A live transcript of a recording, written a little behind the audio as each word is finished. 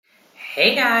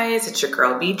Hey guys, it's your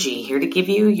girl BG here to give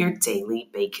you your daily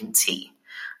bacon tea.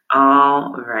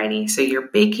 Alrighty, so your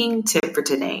baking tip for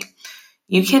today.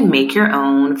 You can make your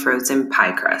own frozen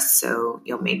pie crust. So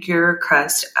you'll make your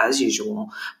crust as usual,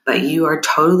 but you are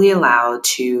totally allowed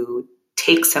to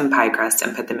take some pie crust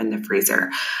and put them in the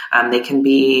freezer. They can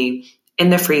be in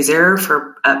the freezer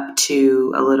for up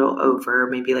to a little over,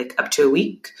 maybe like up to a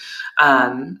week.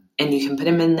 And you can put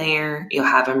them in there. You'll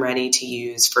have them ready to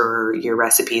use for your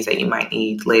recipes that you might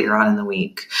need later on in the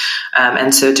week.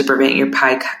 And so to prevent your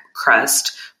pie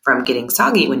crust from getting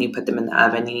soggy when you put them in the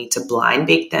oven, you need to blind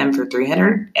bake them for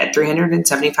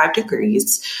 375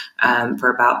 degrees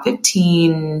for about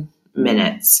 15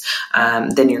 minutes.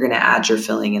 Then you're going to add your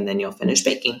filling and then you'll finish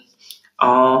baking.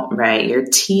 All right, your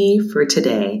tea for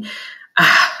today.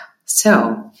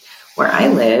 So where I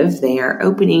live, they are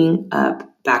opening up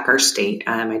back our state.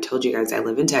 I told you guys I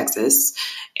live in Texas,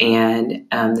 and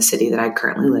the city that I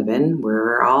currently live in,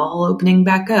 we're all opening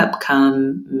back up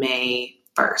come May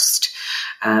 1st.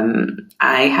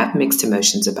 I have mixed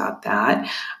emotions about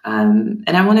that. And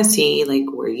I want to see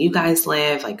where you guys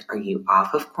live. Are you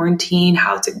off of quarantine?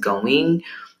 How's it going?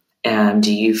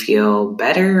 Do you feel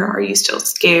better? Are you still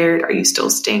scared? Are you still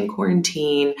staying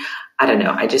quarantined? I don't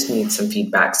know. I just need some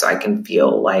feedback so I can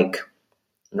feel like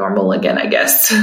normal again, I guess.